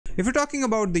If you're talking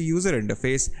about the user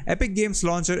interface, Epic Games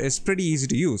Launcher is pretty easy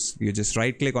to use. You just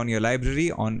right click on your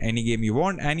library on any game you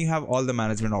want and you have all the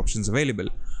management options available.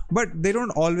 But they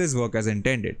don't always work as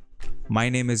intended. My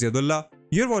name is Yadullah,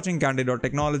 you're watching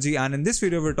Candid.Technology, and in this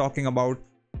video we're talking about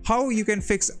how you can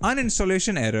fix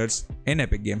uninstallation errors in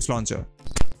Epic Games Launcher.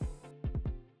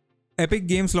 Epic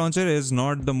Games Launcher is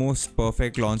not the most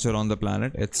perfect launcher on the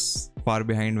planet. It's far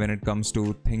behind when it comes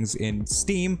to things in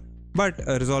Steam, but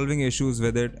resolving issues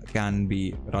with it can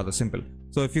be rather simple.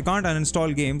 So if you can't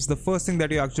uninstall games, the first thing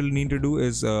that you actually need to do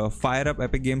is fire up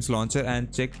Epic Games Launcher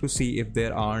and check to see if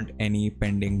there aren't any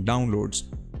pending downloads.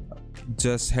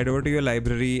 Just head over to your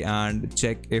library and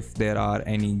check if there are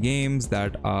any games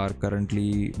that are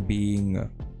currently being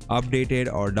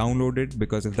updated or downloaded,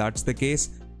 because if that's the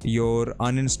case, your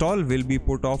uninstall will be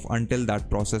put off until that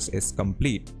process is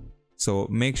complete. So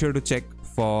make sure to check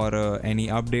for any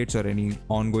updates or any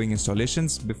ongoing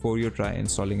installations before you try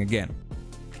installing again.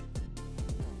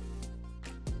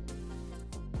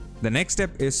 The next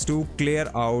step is to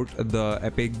clear out the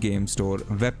Epic Game Store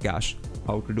web cache.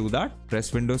 How to do that?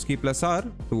 Press Windows key plus R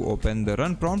to open the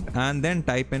run prompt and then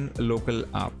type in local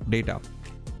app data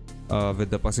with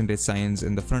the percentage signs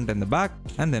in the front and the back,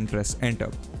 and then press enter.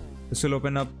 This will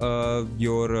open up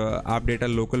your app data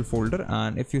local folder,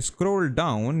 and if you scroll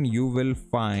down you will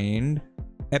find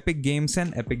Epic Games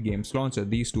and Epic Games Launcher,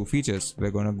 these two features.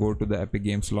 We're going to go to the Epic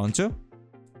Games Launcher,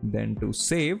 then to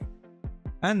save,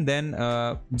 and then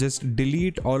just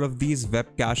delete all of these web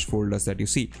cache folders that you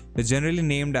see. They're generally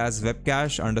named as web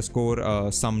cache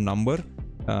underscore some number,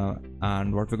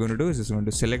 and what we're going to do is just going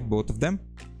to select both of them,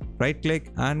 right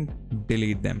click and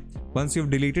delete them. Once you've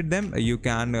deleted them, you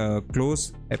can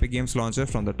close Epic Games Launcher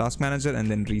from the task manager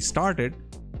and then restart it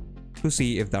to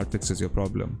see if that fixes your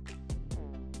problem.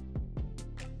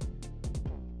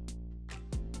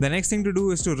 The next thing to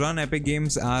do is to run Epic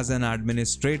Games as an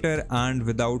administrator and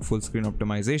without full screen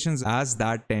optimizations, as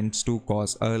that tends to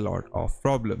cause a lot of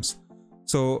problems.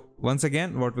 So once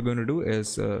again, what we're going to do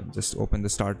is just open the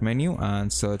start menu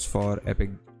and search for Epic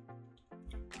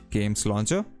Games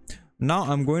Launcher. Now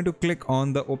I'm going to click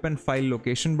on the open file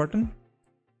location button.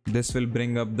 This will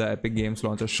bring up the Epic Games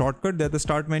Launcher shortcut that the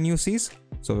start menu sees.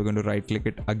 So we're going to right click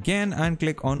it again and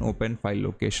click on open file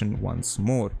location once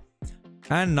more.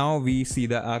 And now we see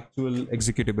the actual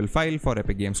executable file for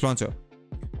Epic Games Launcher.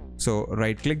 So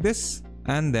right click this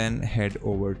and then head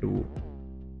over to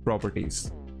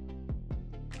properties.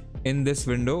 In this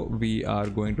window we are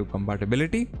going to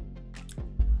compatibility,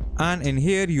 and in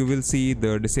here you will see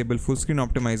the disable full screen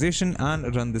optimization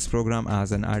and run this program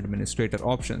as an administrator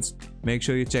options. Make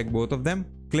sure you check both of them,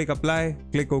 click apply,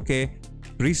 click OK,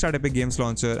 restart Epic Games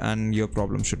Launcher, and your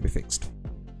problem should be fixed.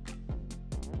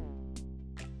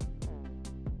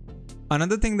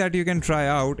 Another thing that you can try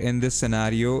out in this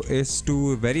scenario is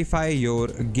to verify your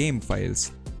game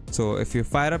files. So if you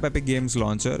fire up Epic Games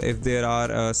Launcher, if there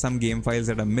are some game files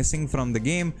that are missing from the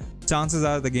game, chances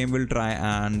are the game will try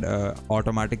and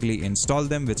automatically install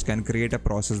them, which can create a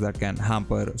process that can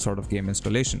hamper sort of game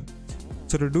installation.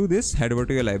 So to do this, head over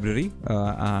to your library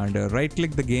and right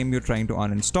click the game you're trying to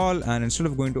uninstall, and instead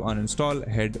of going to uninstall,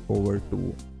 head over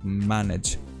to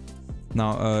manage.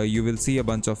 Now you will see a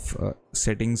bunch of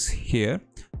settings here.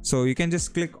 So you can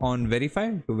just click on verify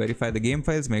to verify the game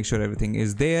files, make sure everything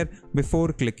is there before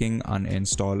clicking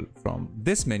uninstall from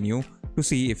this menu to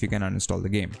see if you can uninstall the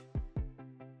game.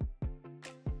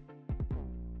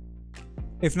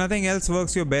 If nothing else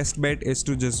works, your best bet is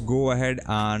to just go ahead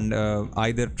and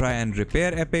either try and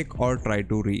repair Epic or try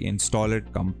to reinstall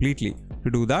it completely.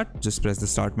 To do that, just press the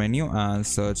start menu and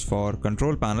search for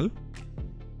control panel.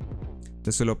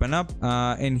 This will open up.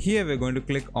 In here we're going to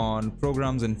click on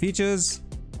programs and features,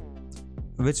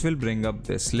 which will bring up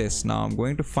this list. Now I'm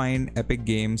going to find Epic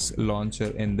Games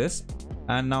Launcher in this,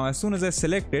 and now as soon as I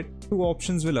select it, two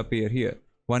options will appear here.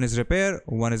 One is repair,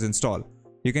 one is install.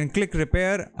 You can click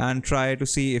repair and try to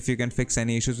see if you can fix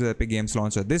any issues with Epic Games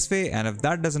Launcher this way, and if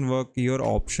that doesn't work, your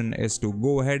option is to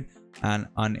go ahead and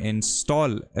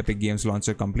uninstall Epic Games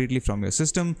Launcher completely from your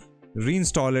system,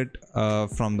 reinstall it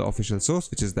from the official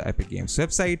source, which is the Epic Games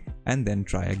website, and then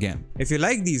try again. If you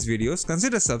like these videos,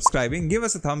 consider subscribing, give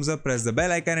us a thumbs up, press the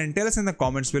bell icon, and tell us in the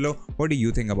comments below what do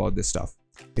you think about this stuff.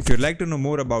 If you'd like to know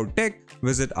more about tech,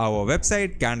 visit our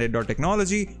website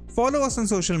Candid.Technology, follow us on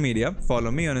social media, follow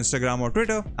me on Instagram or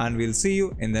Twitter, and we'll see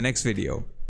you in the next video.